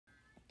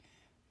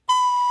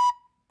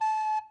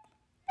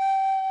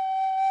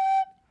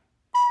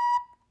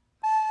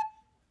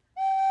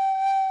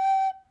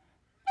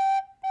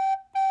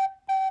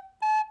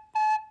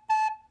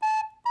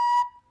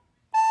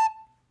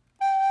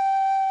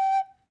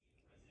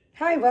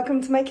Hi,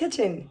 welcome to my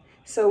kitchen.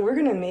 So we're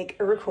gonna make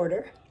a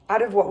recorder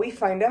out of what we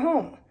find at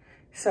home.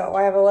 So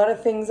I have a lot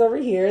of things over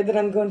here that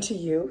I'm going to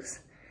use,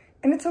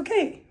 and it's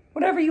okay.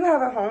 Whatever you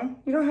have at home,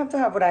 you don't have to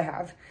have what I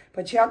have,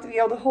 but you have to be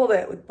able to hold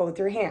it with both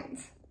your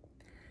hands.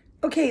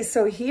 Okay,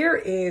 so here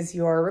is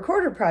your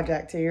recorder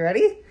project. Are you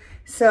ready?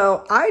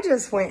 So I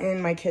just went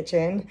in my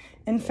kitchen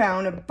and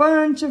found a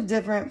bunch of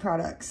different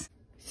products.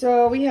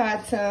 So we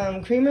had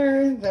some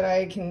creamer that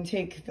I can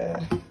take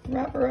the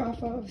wrapper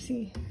off of,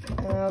 see,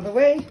 out of the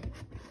way.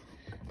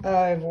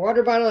 I have a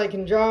water bottle I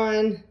can draw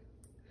in.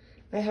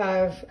 I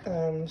have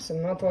some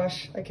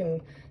mouthwash I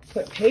can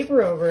put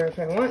paper over if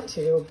I want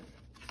to.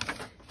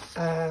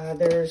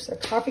 There's a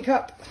coffee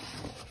cup,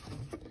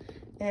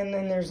 and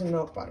then there's a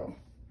milk bottle.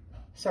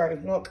 Sorry,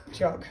 milk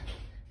jug.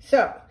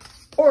 So,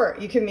 or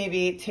you can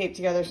maybe tape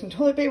together some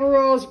toilet paper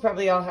rolls. You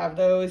probably all have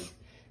those.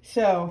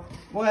 So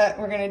what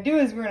we're gonna do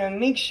is we're gonna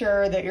make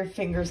sure that your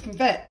fingers can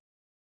fit.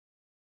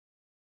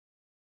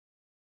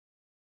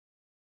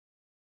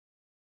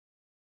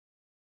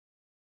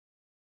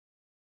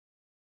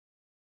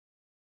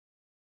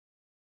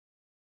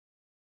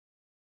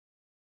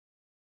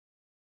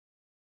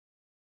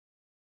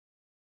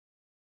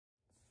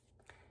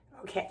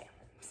 Okay,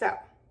 so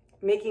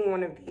making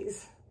one of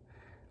these,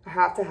 I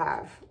have to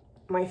have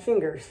my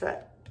fingers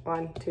fit.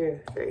 1,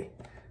 2, 3,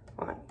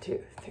 1,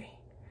 2, 3.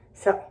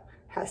 So it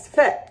has to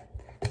fit.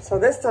 So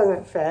this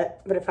doesn't fit,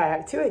 but if I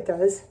have two, it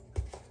does.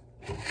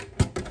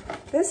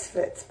 This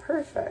fits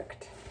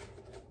perfect.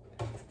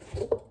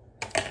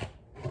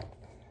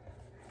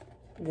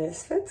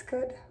 This fits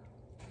good.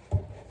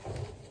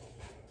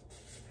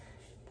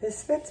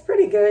 This fits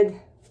pretty good.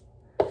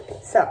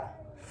 So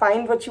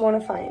find what you want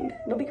to find.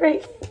 It'll be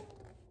great.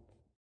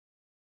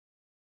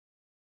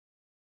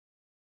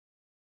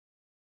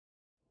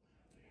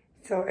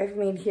 So I've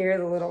made here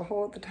the little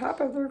hole at the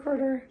top of the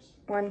recorder.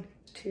 1,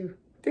 2,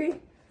 3,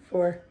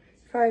 4,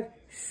 5,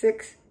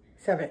 6,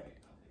 7.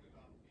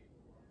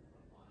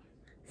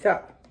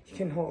 So you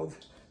can hold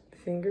the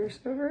fingers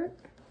over it.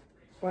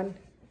 1,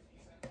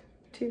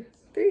 2,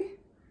 3,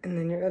 and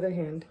then your other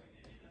hand.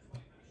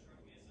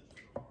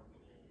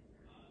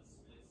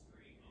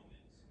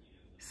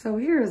 So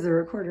here is the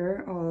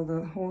recorder. All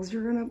the holes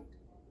you're gonna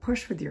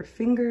push with your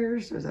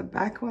fingers. There's a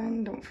back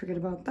one, don't forget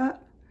about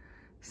that.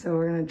 So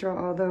we're gonna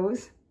draw all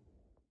those.